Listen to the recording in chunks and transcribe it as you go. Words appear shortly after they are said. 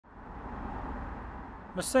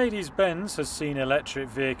Mercedes-Benz has seen electric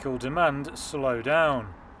vehicle demand slow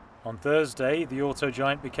down. On Thursday, the auto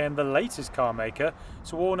giant became the latest car maker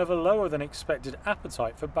to warn of a lower than expected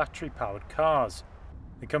appetite for battery-powered cars.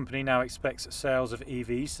 The company now expects sales of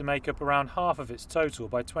EVs to make up around half of its total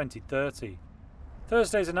by 2030.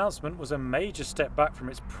 Thursday's announcement was a major step back from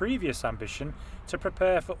its previous ambition to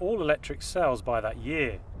prepare for all-electric sales by that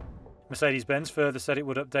year. Mercedes-Benz further said it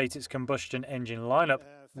would update its combustion engine lineup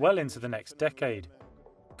well into the next decade.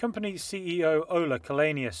 Company CEO Ola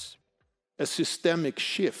Kalenius. A systemic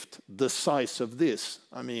shift the size of this,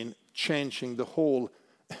 changing the whole,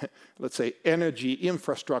 let's say, energy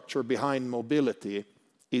infrastructure behind mobility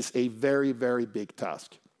is a very, very big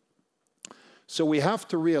task. So we have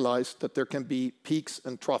to realize that there can be peaks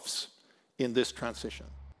and troughs in this transition.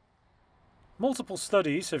 Multiple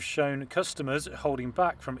studies have shown customers holding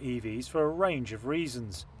back from EVs for a range of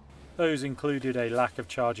reasons. Those included a lack of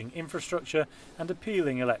charging infrastructure and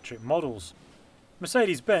appealing electric models.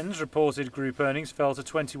 Mercedes-Benz reported group earnings fell to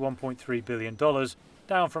 $21.3 billion,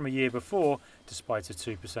 down from a year before, despite a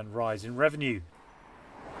 2% rise in revenue.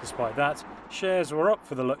 Despite that, shares were up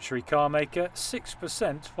for the luxury car maker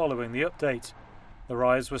 6% following the update. The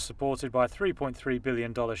rise was supported by a $3.3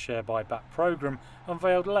 billion share buyback program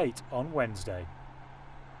unveiled late on Wednesday.